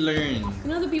 so you learn. You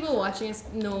know, the people watching us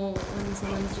know when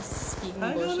someone's just speaking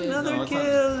I got bullshit. another No, it's not.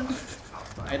 kill.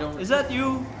 I don't. Is that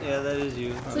you? Yeah, that is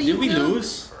you. So Did you we killed-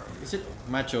 lose? Is it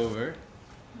match over?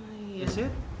 Yeah. Is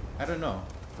it? I don't know.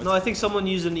 No, I think someone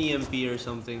used an EMP or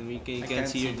something. You I can't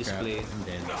see your crap. display. I'm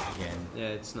dead again.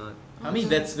 Yeah, it's not. How many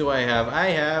deaths do I have?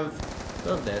 I have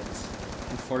 12 deaths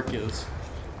and 4 kills.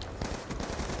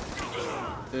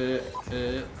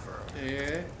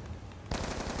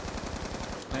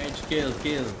 Nice, kill.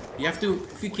 You have to,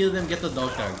 if you kill them, get the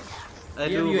dog tag. I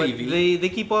Do you do, have but UAV? they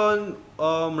keep on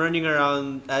running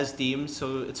around as teams,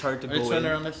 so it's hard to Let's go run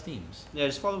in. around as teams. Yeah,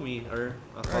 just follow me, or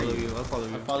I'll Where are follow you? you. I'll follow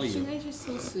you. I'll follow You you. guys are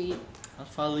so sweet. I'll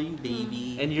follow you,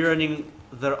 baby. And you're running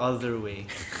the other way.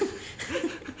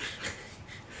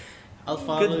 I'll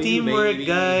follow Good you, teamwork, baby.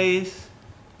 guys.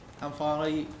 I'll follow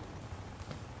you.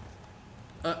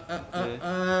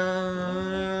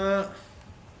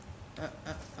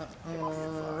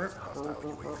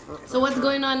 So what's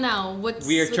going on now? What's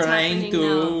We are what's trying happening to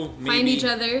now? Find maybe- each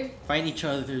other. Find each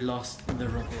other lost in the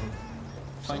rubble.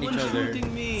 Find each Someone's other.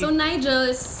 shooting me. So Nigel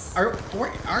is.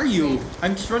 Where are you?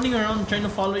 I'm just running around trying to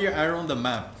follow your arrow on the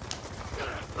map.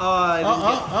 I didn't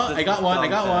get the I got one. I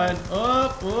dog got tag.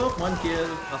 one. 1 kill.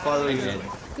 I'll follow I you. did.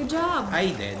 Good job. I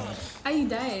did. You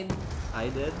died. I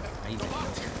did. I did.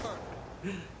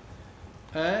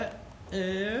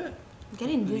 I'm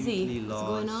getting dizzy. Completely What's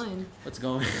going lost. on? What's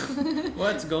going?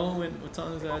 What's going? What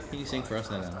song is that? Can you sing for us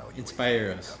now?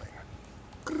 Inspire us.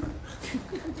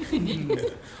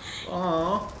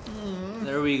 Aww.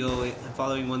 There we go. I'm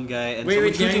following one guy, and Wait,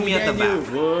 someone's shooting me at the behind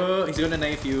back. you. Whoa, he's gonna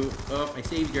knife you. Up, I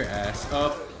saved your ass.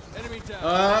 Up.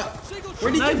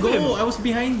 Where did you Knife go? him. I was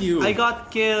behind you. I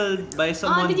got killed by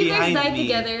someone Did you guys behind die me.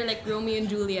 together like Romeo and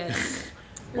Juliet?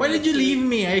 Why did you leave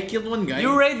me? I killed one guy.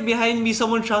 You're right behind me.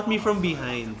 Someone shot me from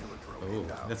behind. Oh,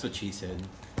 that's what she said.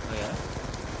 Oh yeah.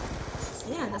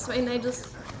 Yeah, that's why Nigel's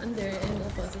under and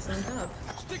Alphonse is on top.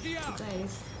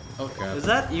 Guys. Oh crap. Is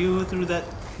that you who threw that?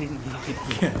 So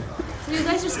you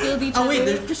guys just killed each Oh other? wait,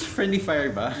 there's just friendly fire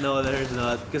ba? No, there's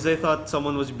not. Because I thought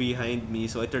someone was behind me,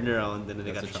 so I turned around and then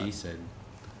I That's got what she shot. said.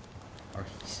 Or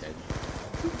he said.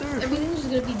 Everything's just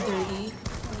gonna be dirty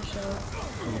on the show.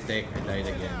 Putek, I died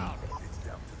again.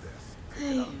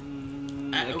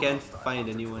 I can't find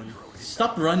anyone.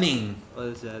 Stop running! What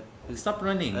is that? Stop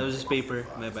running! That was just paper.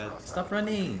 My bad. Stop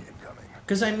running!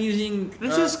 Because I'm using...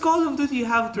 This is Call of Duty. You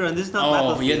have to run. This is not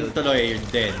Oh, yan Battlefield. tuloy, you're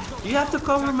dead. You have to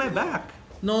cover my back.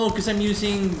 No, because I'm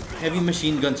using heavy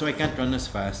machine gun, so I can't run as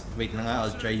fast. Wait na nga,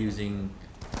 I'll try using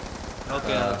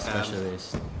Okay, I'll camp.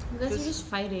 specialist. You guys are just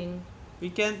fighting. We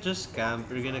can't just camp.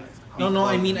 We're gonna. No,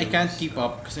 I be mean I called can't noobs. keep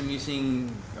up because I'm using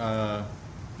Yeah,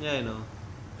 I know.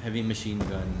 heavy machine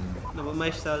gun. No, but my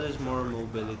style is more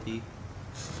mobility.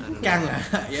 I don't know. Kaya nga,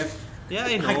 yep. Yeah,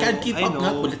 I know. I can't keep I up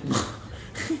nga know. ulit mo.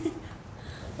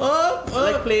 Oh,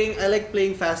 I like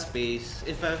playing fast pace.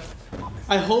 If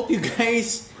I hope you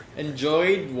guys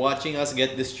enjoyed watching us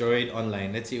get destroyed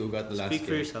online. Let's see who got the last speak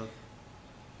for kill. yourself.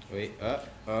 Wait,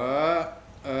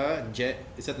 Jet,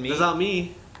 is that me? That's not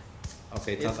me.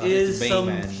 Okay, it's It not us, is it's some-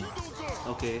 Bayman.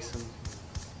 Okay, some.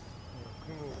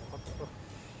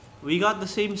 We got the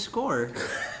same score.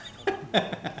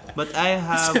 But I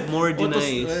have more What was-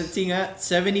 denies. let's see nga,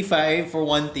 75 for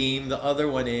one team, the other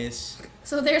one is...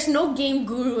 So there's no game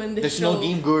guru in this There's show. no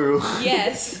game guru.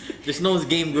 Yes. There's no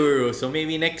game guru. So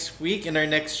maybe next week in our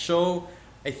next show,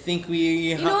 I think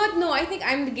we... You know what? No, I think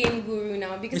I'm the game guru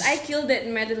now because Miss- I killed it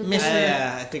in my little Miss- corner.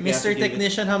 Yeah, I think we have Mr. to give it-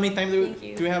 Technician, how many time Thank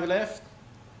you. do we have left?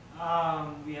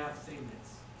 We have 3 minutes.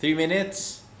 3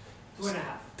 minutes? 2.5.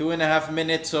 2.5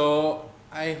 minutes. So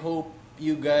I hope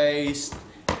you guys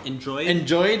Enjoy.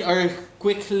 enjoyed our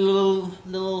quick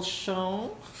little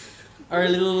show. Our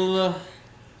little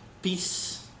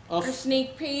piece of Or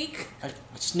sneak peek.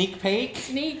 sneak peek.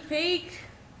 Sneak peek.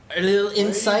 A little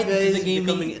insight Why are you into guys the gaming.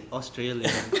 becoming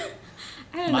Australian.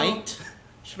 I don't know. Might.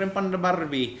 Shrimp on the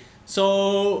Barbie.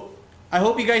 So I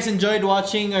hope you guys enjoyed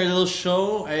watching our little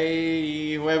show.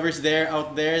 Whoever's there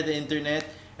out there, the internet,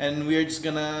 and we're just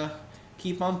gonna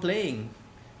keep on playing.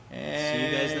 And See you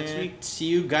guys next week. See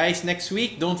you guys next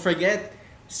week. Don't forget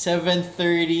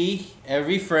 7:30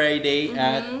 every Friday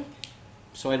at.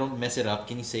 So I don't mess it up.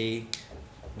 Can you say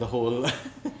the whole?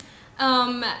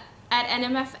 At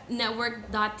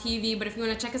nmfnetwork.tv, but if you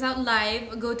want to check us out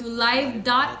live, go to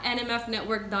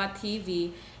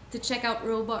live.nmfnetwork.tv to check out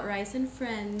RobotRice and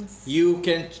Friends. You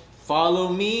can follow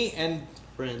me and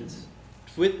Friends.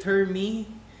 Twitter me.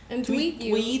 And tweet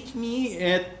you. Tweet me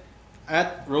at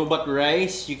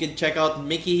RobotRice. You can check out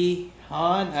Mickey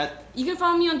Han at You can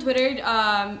follow me on Twitter,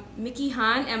 Mickey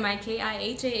Han,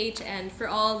 MIKIHAHN, for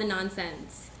all the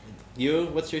nonsense. you.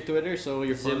 What's your Twitter? So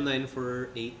your phone.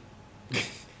 Zim948.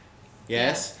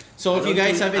 Yes. So if you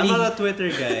guys have I'm any, not a Twitter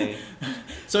guy.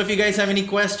 so if you guys have any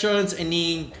questions,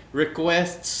 any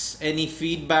requests, any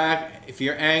feedback, if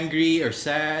you're angry or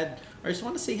sad or just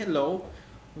want to say hello,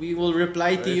 we will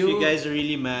reply Or to if you. you guys are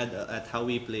really mad at how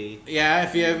we play. Yeah,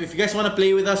 if you guys want to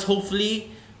play with us, hopefully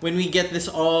when we get this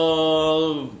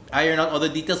all iron out all the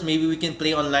details, maybe we can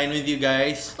play online with you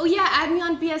guys. Oh yeah, add me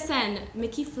on PSN,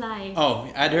 Mickey Fly. Oh,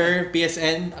 add her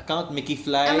PSN account, Mickey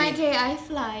Fly. MIKI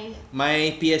Fly.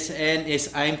 My PSN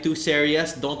is I'm too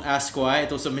serious. Don't ask why.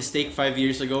 It was a mistake 5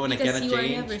 years ago and I Because cannot you are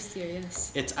change. never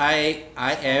serious. It's I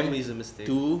am Always a mistake.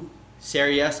 too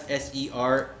serious.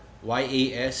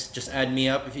 SERYAS. Just add me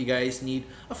up if you guys need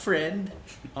a friend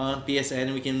on PSN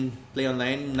and we can play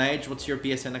online. Nige, what's your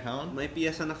PSN account? My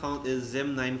PSN account is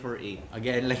Zim948.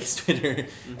 Again, like his Twitter.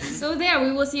 So there,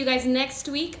 we will see you guys next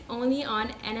week only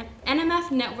on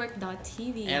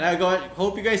nmfnetwork.tv. And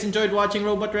hope you guys enjoyed watching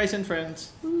RobotRice and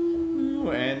Friends.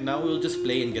 Ooh, and now we'll just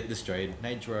play and get destroyed.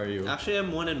 Nige, where are you? Actually,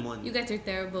 I'm 1-1. You guys are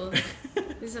terrible.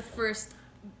 This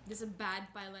is a bad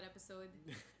pilot episode.